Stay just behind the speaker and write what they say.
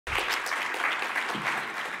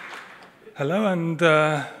Hello and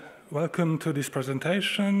welcome to this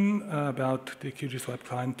presentation about the QGIS Web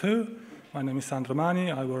Client 2. My name is Sandro Mani.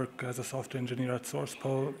 I work as a software engineer at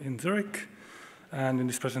SourcePol in Zurich. And in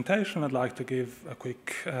this presentation, I'd like to give a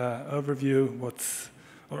quick overview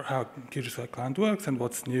how QGIS Web Client works and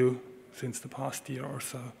what's new since the past year or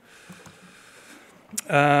so.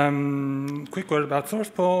 Quick word about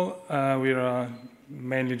SourcePol. We're a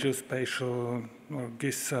mainly geospatial or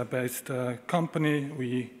GIS-based company.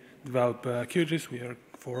 We develop QGIS. We are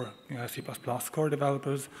for C++ core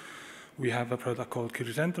developers. We have a product called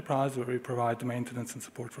QGIS Enterprise where we provide the maintenance and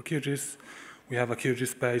support for QGIS. We have a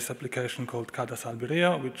QGIS-based application called CADAS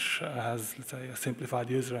Alberia, which has, let's say, a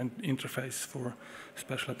simplified user interface for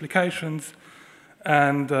special applications.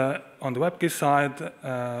 And on the WebGIS side,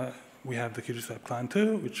 we have the QGIS Web Client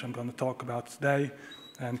 2, which I'm going to talk about today,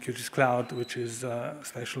 and QGIS Cloud, which is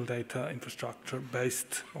spatial data infrastructure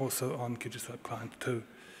based also on QGIS Web Client 2.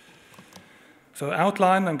 So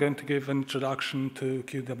outline, I'm going to give an introduction to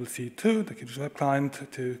QWC2, the QGIS Web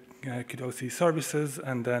Client, to QWC services,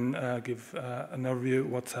 and then give an overview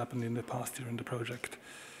of what's happened in the past year in the project.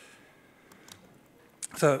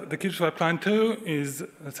 So the QGIS Web Client 2 is,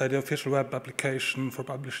 let's say, the official web application for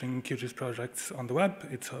publishing QGIS projects on the web.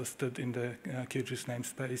 It's hosted in the QGIS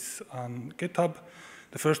namespace on GitHub.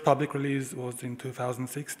 The first public release was in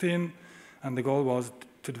 2016, and the goal was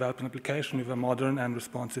to develop an application with a modern and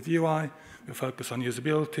responsive UI. We focus on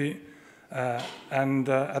usability, and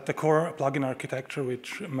at the core, a plugin architecture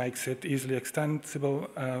which makes it easily extensible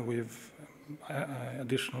with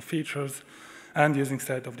additional features, and using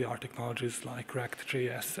state-of-the-art technologies like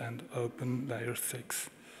ReactJS and OpenLayers 6.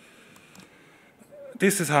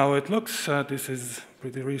 This is how it looks. This is a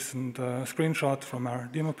pretty recent screenshot from our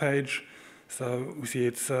demo page. So we see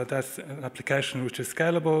it's that's an application which is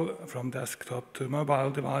scalable from desktop to mobile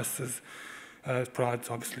devices. It provides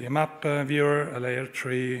obviously a map viewer, a layer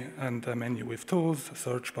tree, and a menu with tools, a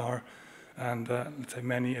search bar, and let's say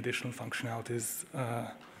many additional functionalities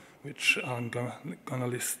which I'm going to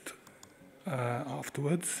list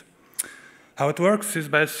afterwards. How it works is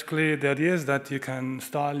basically the idea is that you can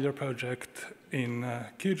style your project in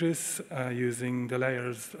QGIS using the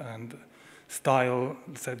layers and style,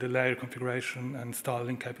 let's say, the layer configuration and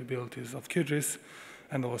styling capabilities of QGIS,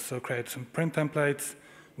 and also create some print templates.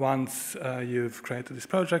 Once you've created this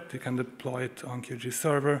project, you can deploy it on QGIS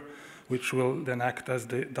Server, which will then act as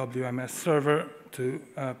the WMS server to,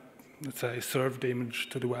 let's say, serve the image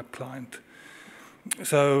to the web client.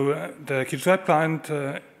 So the QGIS Web Client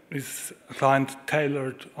is a client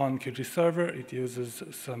tailored on QGIS Server. It uses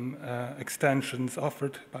some extensions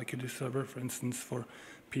offered by QGIS Server, for instance, for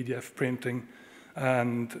PDF printing,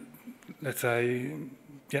 and let's say,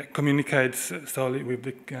 communicates solely with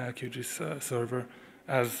the QGIS server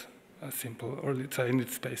as a simple, or let's say in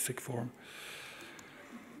its basic form.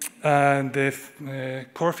 And the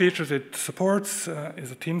core features it supports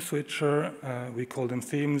is a theme switcher. We call them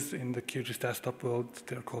themes. In the QGIS desktop world,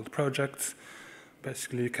 they're called projects.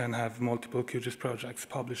 Basically, you can have multiple QGIS projects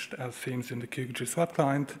published as themes in the QGIS Web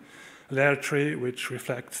Client. Layer tree, which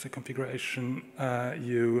reflects the configuration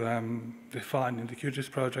you define in the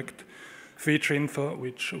QGIS project. Feature info,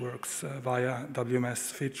 which works via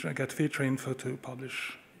WMS get feature info to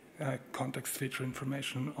publish context feature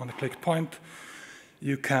information on a click point.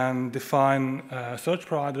 You can define search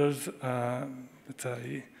providers, let's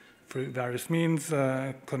say, through various means,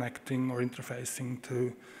 connecting or interfacing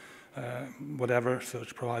to whatever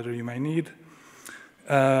search provider you may need.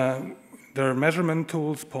 There are measurement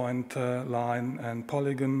tools, point, line, and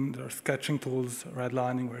polygon. There are sketching tools,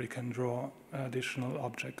 redlining, where you can draw additional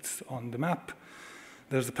objects on the map.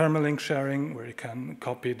 There's a permalink sharing, where you can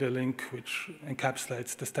copy the link, which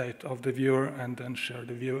encapsulates the state of the viewer, and then share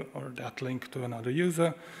the view or that link to another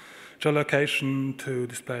user. Geolocation to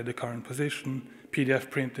display the current position. PDF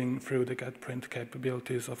printing through the get print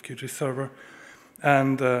capabilities of QGIS Server.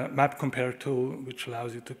 And map compare tool, which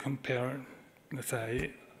allows you to compare, let's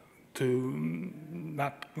say, to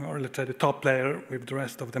map, or let's say the top layer with the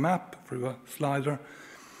rest of the map through a slider.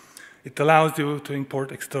 It allows you to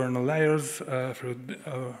import external layers over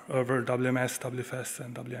WMS, WFS,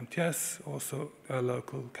 and WMTS, also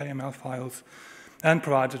local KML files, and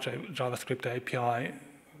provides a JavaScript API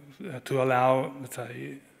to allow, let's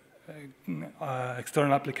say,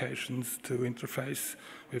 external applications to interface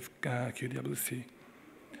with QWC.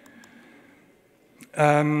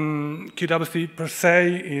 QWC per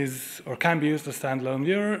se is, or can be used as a standalone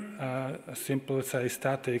viewer, a simple, let's say,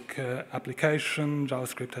 static application,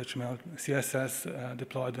 JavaScript, HTML, CSS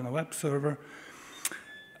deployed on a web server,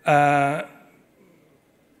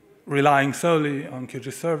 relying solely on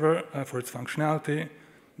QGIS Server for its functionality.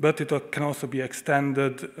 but it can also be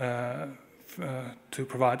extended to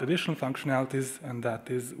provide additional functionalities, and that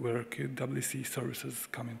is where QWC services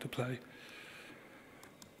come into play.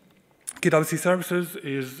 QWC services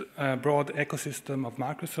is a broad ecosystem of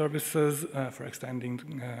microservices for extending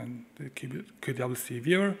the QWC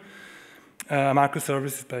viewer. A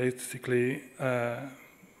microservice is basically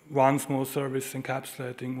one small service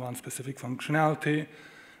encapsulating one specific functionality,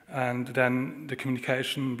 and then the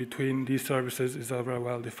communication between these services is over a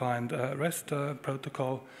well-defined REST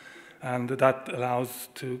protocol, and that allows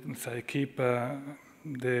to, say, keep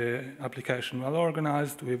the application well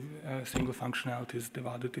organized with single functionalities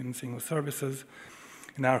divided in single services.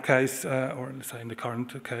 In our case, or let's say in the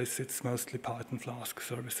current case, it's mostly Python Flask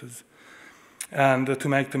services. And to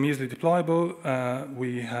make them easily deployable,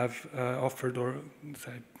 we have offered, or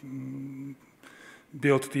say,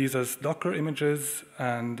 built these as Docker images,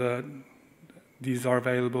 and these are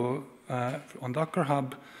available on Docker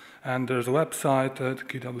Hub. And there's a website,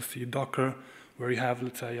 QWC Docker, where you have,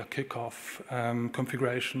 let's say, a kickoff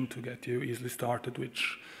configuration to get you easily started,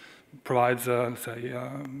 which provides, let's say,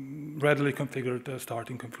 readily configured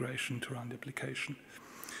starting configuration to run the application.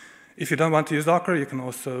 If you don't want to use Docker, you can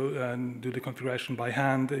also do the configuration by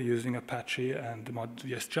hand using Apache and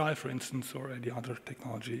mod.vsgi, for instance, or any other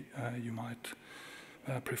technology you might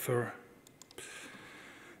prefer.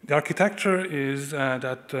 The architecture is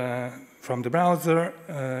that from the browser,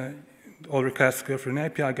 all requests go through an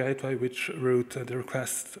API gateway, which route the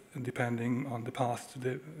requests depending on the path to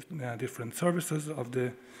the different services of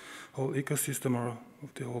the whole ecosystem, or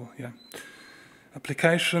of the whole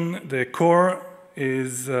application. The core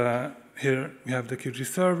is, here we have the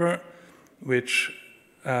QGIS Server, which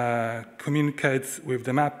communicates with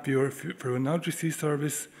the map viewer through an OGC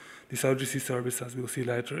service. This OGC service, as we'll see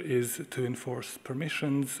later, is to enforce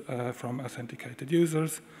permissions from authenticated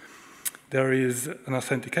users. There is an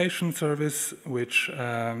authentication service which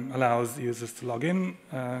allows users to log in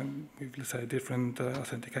with, let's say, different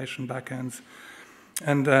authentication backends.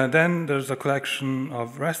 And then there's a collection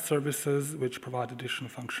of REST services which provide additional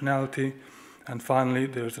functionality. And finally,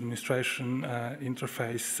 there's an administration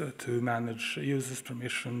interface to manage users'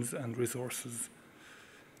 permissions and resources.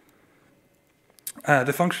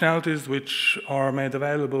 The functionalities which are made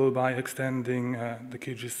available by extending the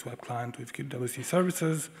QGIS Web Client with QWC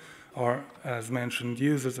services are, as mentioned,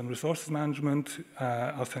 users and resources management,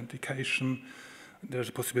 authentication. There's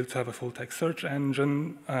a possibility to have a full-text search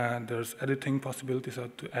engine. There's editing possibilities, so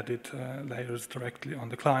to edit layers directly on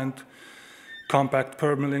the client. Compact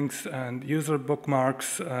permalinks and user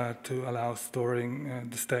bookmarks to allow storing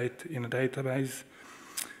the state in a database.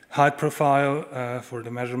 Height profile for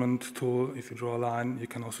the measurement tool. If you draw a line, you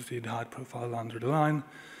can also see the height profile under the line.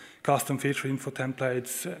 Custom feature info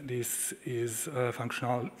templates. This is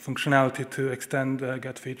functionality to extend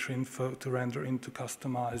get feature info to render into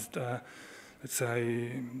customized, let's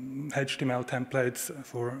say, HTML templates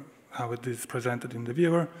for how it is presented in the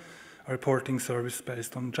viewer. A reporting service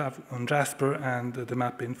based on Jasper, and the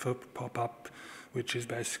map info pop-up, which is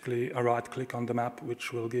basically a right-click on the map,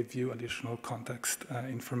 which will give you additional context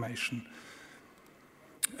information.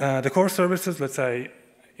 The core services, let's say,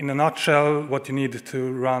 in a nutshell, what you need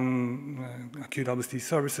to run a QWC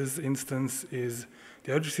services instance is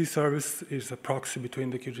the OGC service is a proxy between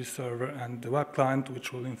the QGIS server and the web client,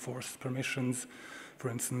 which will enforce permissions, for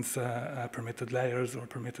instance, permitted layers or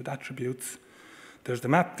permitted attributes. There's the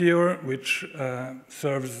map viewer, which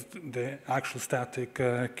serves the actual static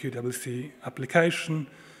QWC application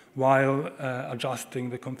while adjusting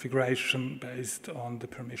the configuration based on the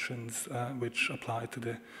permissions which apply to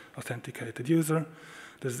the authenticated user.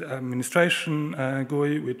 There's the administration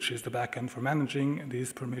GUI, which is the backend for managing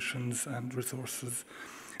these permissions and resources.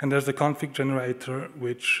 And there's the config generator,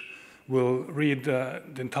 which will read the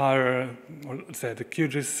entire, or let's say the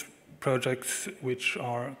QGIS projects which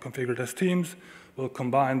are configured as teams, will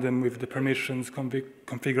combine them with the permissions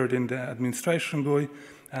configured in the administration GUI,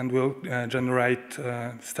 and will generate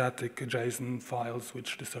static JSON files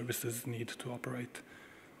which the services need to operate.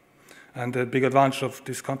 And the big advantage of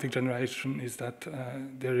this config generation is that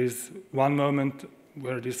there is one moment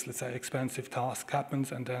where this, let's say, expensive task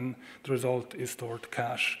happens, and then the result is stored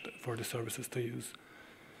cached for the services to use.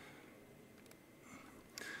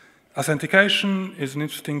 Authentication is an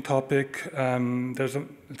interesting topic. There's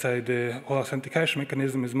let's say, the whole authentication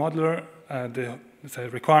mechanism is modular. The, let's say,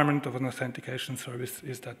 requirement of an authentication service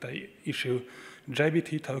is that they issue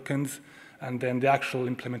JBT tokens, and then the actual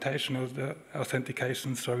implementation of the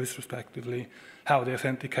authentication service, respectively, how they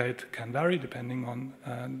authenticate can vary depending on,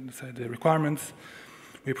 say, the requirements.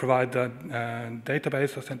 We provide a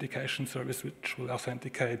database authentication service which will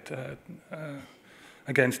authenticate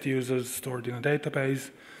against users stored in a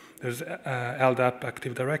database. There's LDAP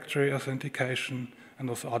Active Directory authentication, and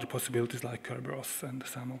also other possibilities like Kerberos and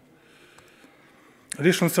SAML.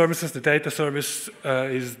 Additional services, the data service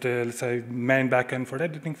is the, let's say, main backend for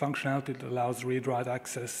editing functionality. It allows read-write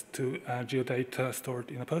access to geodata stored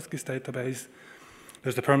in a PostGIS database.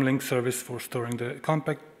 There's the permalink service for storing the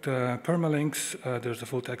compact permalinks. There's a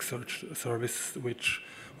full-text search service, which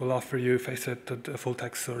will offer you faceted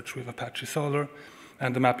full-text search with Apache Solr,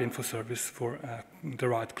 and the map info service for the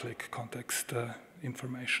right-click context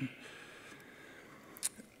information.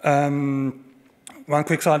 One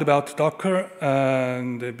quick slide about Docker.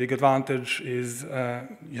 The big advantage is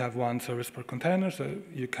you have one service per container, so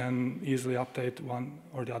you can easily update one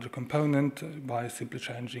or the other component by simply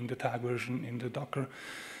changing the tag version in the Docker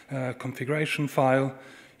configuration file.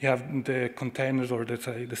 You have the containers or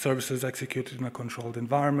the services executed in a controlled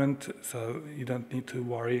environment, so you don't need to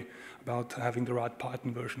worry about having the right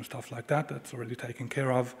Python version, stuff like that. That's already taken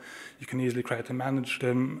care of. You can easily create and manage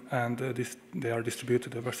them, and they are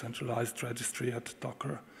distributed over a centralized registry at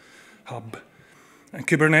Docker Hub. And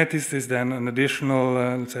Kubernetes is then an additional,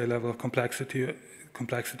 let's say, level of complexity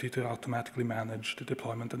to automatically manage the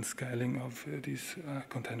deployment and scaling of these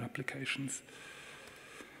container applications.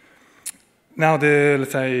 Now,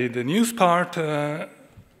 let's say the news part,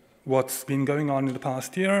 what's been going on in the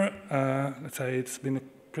past year. Let's say it's been a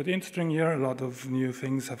pretty interesting year. A lot of new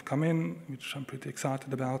things have come in, which I'm pretty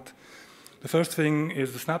excited about. The first thing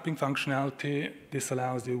is the snapping functionality. This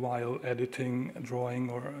allows you, while editing, drawing,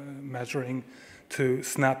 or measuring, to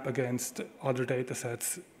snap against other data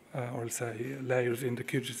sets, or let's say layers in the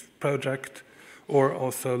QGIS project, or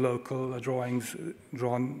also local drawings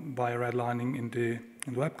drawn by redlining in the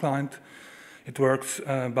web client. It works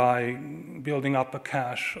by building up a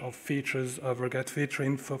cache of features over get feature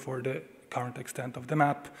info for the current extent of the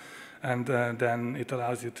map, and then it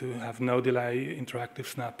allows you to have no delay interactive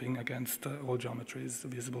snapping against all geometries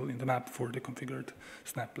visible in the map for the configured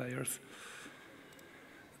snap layers.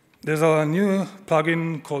 There's a new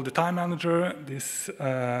plugin called the Time Manager. This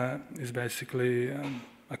is basically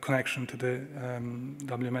a connection to the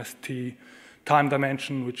WMST time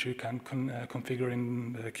dimension, which you can configure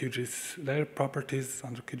in the QGIS layer properties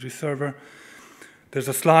under QGIS Server. There's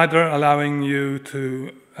a slider allowing you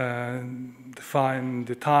to define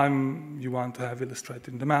the time you want to have illustrated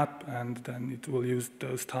in the map, and then it will use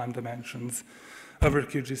those time dimensions over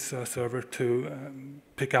QGIS Server to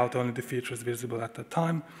pick out only the features visible at that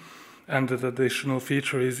time. And the additional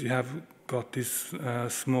feature is you have got these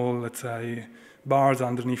small, let's say, bars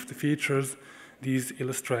underneath the features. These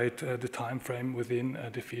illustrate the time frame within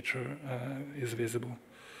the feature is visible.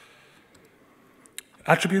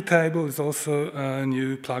 Attribute table is also a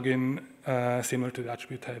new plugin similar to the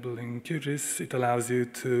attribute table in QGIS. It allows you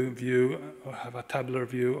to view or have a tabular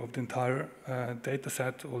view of the entire data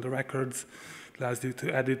set, all the records. It allows you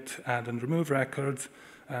to edit, add, and remove records.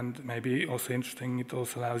 And maybe also interesting, it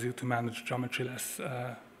also allows you to manage geometry-less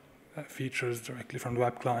features directly from the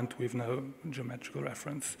web client with no geometrical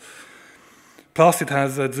reference. Plus, it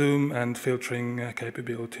has zoom and filtering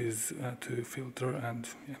capabilities to filter and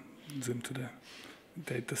zoom to the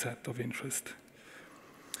data set of interest.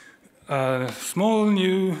 Small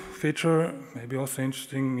new feature, maybe also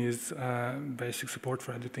interesting, is basic support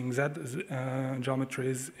for editing Z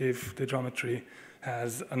geometries. If the geometry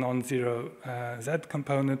has a non-zero Z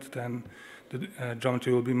component, then the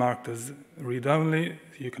geometry will be marked as read-only.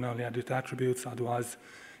 You can only edit attributes, otherwise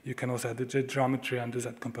you can also edit the geometry, and the Z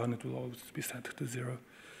component will always be set to 0.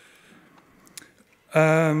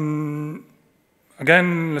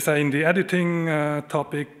 Again, let's say in the editing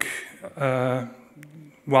topic,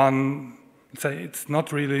 let's say it's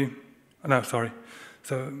not really, no, sorry.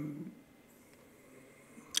 So,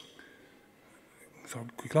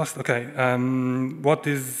 quick lost, okay.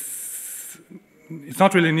 It's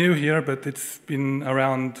not really new here, but it's been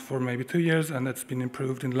around for maybe 2 years, and it's been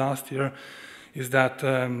improved in the last year, is that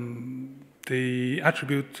the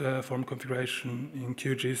attribute form configuration in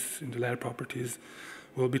QGIS, in the layer properties,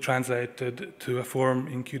 will be translated to a form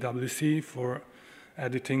in QWC for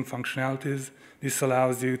editing functionalities. This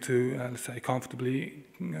allows you to, let's say, comfortably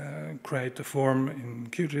create a form in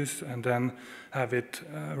QGIS and then have it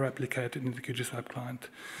replicated in the QGIS Web Client.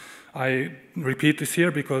 I repeat this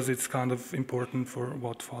here because it's kind of important for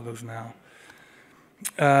what follows now.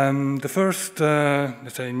 The first,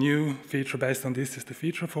 let's say, new feature based on this is the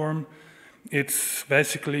feature form. It's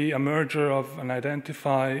basically a merger of an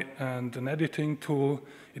identify and an editing tool.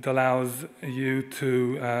 It allows you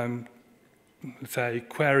to, let's say,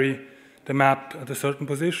 query the map at a certain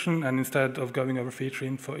position, and instead of going over feature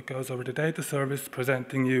info, it goes over the data service,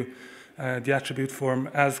 presenting you the attribute form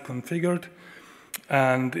as configured,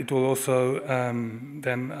 and it will also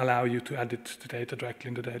then allow you to edit the data directly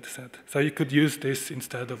in the dataset. So you could use this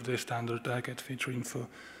instead of the standard get feature info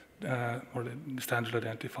or the standard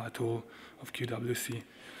identify tool of QWC.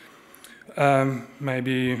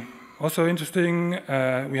 Maybe also interesting,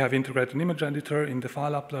 we have integrated an image editor in the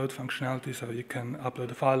file upload functionality, so you can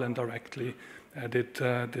upload a file and directly edit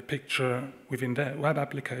the picture within the web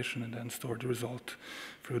application and then store the result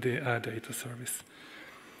through the data service.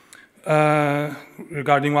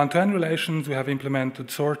 Regarding one-to-N relations, we have implemented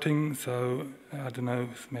sorting. So I don't know,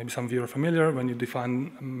 maybe some of you are familiar. When you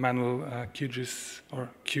define a manual QGIS or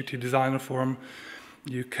Qt designer form,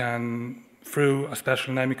 you can, through a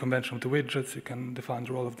special naming convention of the widgets, you can define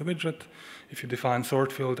the role of the widget. If you define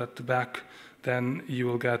sort field at the back, then you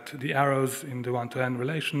will get the arrows in the one-to-N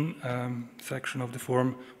relation section of the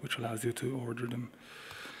form, which allows you to order them.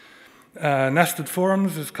 Nested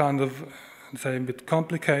forms is kind of, say, a bit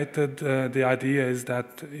complicated. The idea is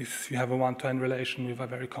that if you have a one-to-N relation with a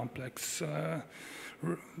very complex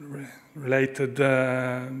related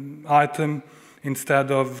item,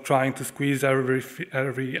 instead of trying to squeeze every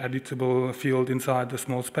editable field inside a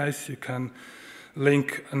small space, you can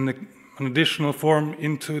link an additional form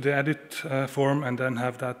into the edit form and then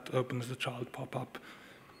have that open as a child pop-up.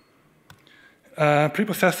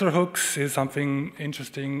 Preprocessor hooks is something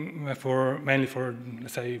interesting mainly for,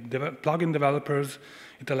 let's say, plugin developers.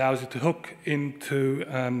 It allows you to hook into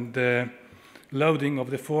the loading of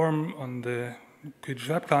the form on the QGIS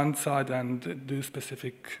Web Client side and do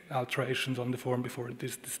specific alterations on the form before it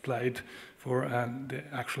is displayed for the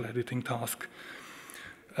actual editing task.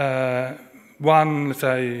 One, let's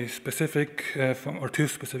say, specific or two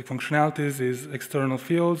specific functionalities is external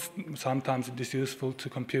fields. Sometimes it is useful to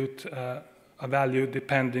compute a value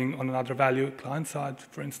depending on another value client side.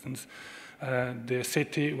 For instance, the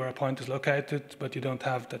city where a point is located, but you don't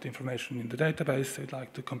have that information in the database, so you'd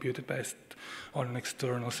like to compute it based on an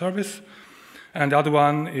external service. And the other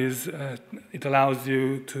one is it allows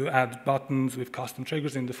you to add buttons with custom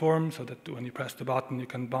triggers in the form, so that when you press the button, you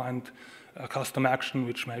can bind a custom action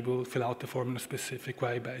which maybe will fill out the form in a specific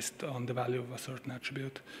way based on the value of a certain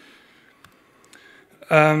attribute.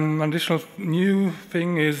 An additional new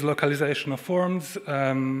thing is localization of forms.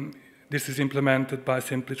 This is implemented by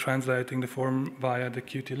simply translating the form via the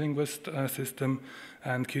Qt linguist system,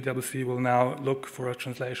 and QWC will now look for a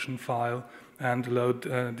translation file and load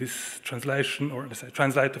this translation, or let's say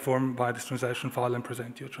translate the form by this translation file and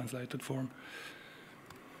present you a translated form.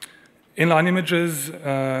 Inline images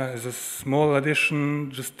is a small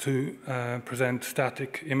addition just to present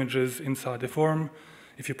static images inside the form.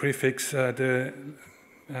 If you prefix the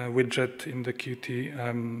widget in the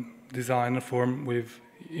Qt designer form with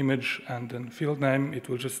image and then field name, it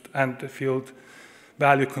will just, and the field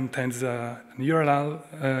value contains an URL,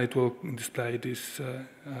 it will display this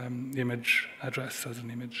image address as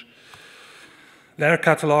an image. Layer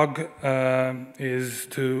catalog is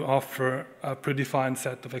to offer a predefined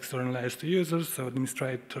set of external layers to users, so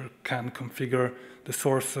administrator can configure the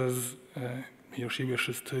sources he or she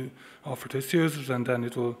wishes to offer to its users, and then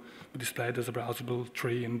it will be displayed as a browsable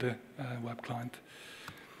tree in the web client.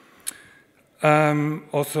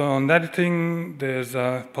 Also on editing, there's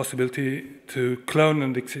a possibility to clone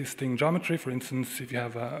an existing geometry. For instance, if you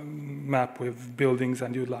have a map with buildings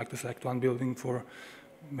and you'd like to select one building for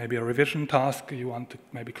maybe a revision task, you want to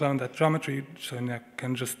maybe clone that geometry, so you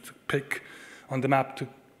can just pick on the map to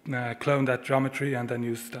clone that geometry and then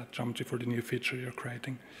use that geometry for the new feature you're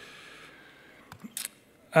creating.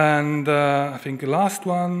 And I think the last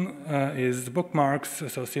one is bookmarks.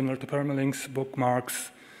 So similar to permalinks,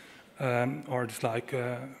 bookmarks or just like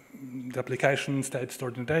the application state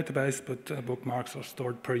stored in the database, but bookmarks are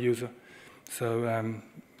stored per user. So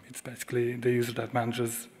it's basically the user that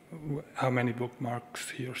manages how many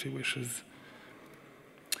bookmarks he or she wishes.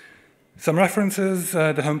 Some references,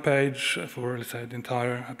 the homepage for, let's say, the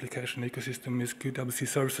entire application ecosystem is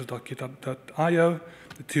qwcservices.github.io.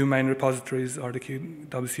 The two main repositories are the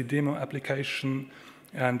QWC demo application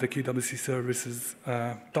and the QWC services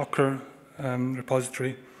Docker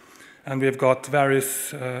repository. And we've got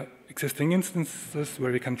various existing instances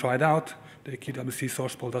where we can try it out. The QWC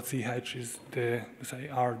sourcepool.ch is the, say,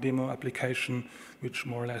 our demo application, which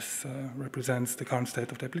more or less represents the current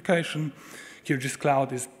state of the application. QGIS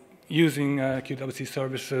Cloud is using QWC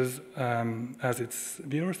services as its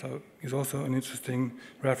viewer, so is also an interesting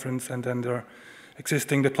reference. And then there are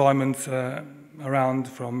existing deployments around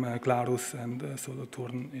from Glarus and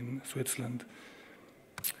Solothurn in Switzerland.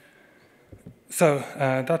 So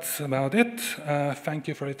that's about it. Thank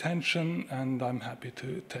you for your attention, and I'm happy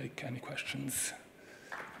to take any questions.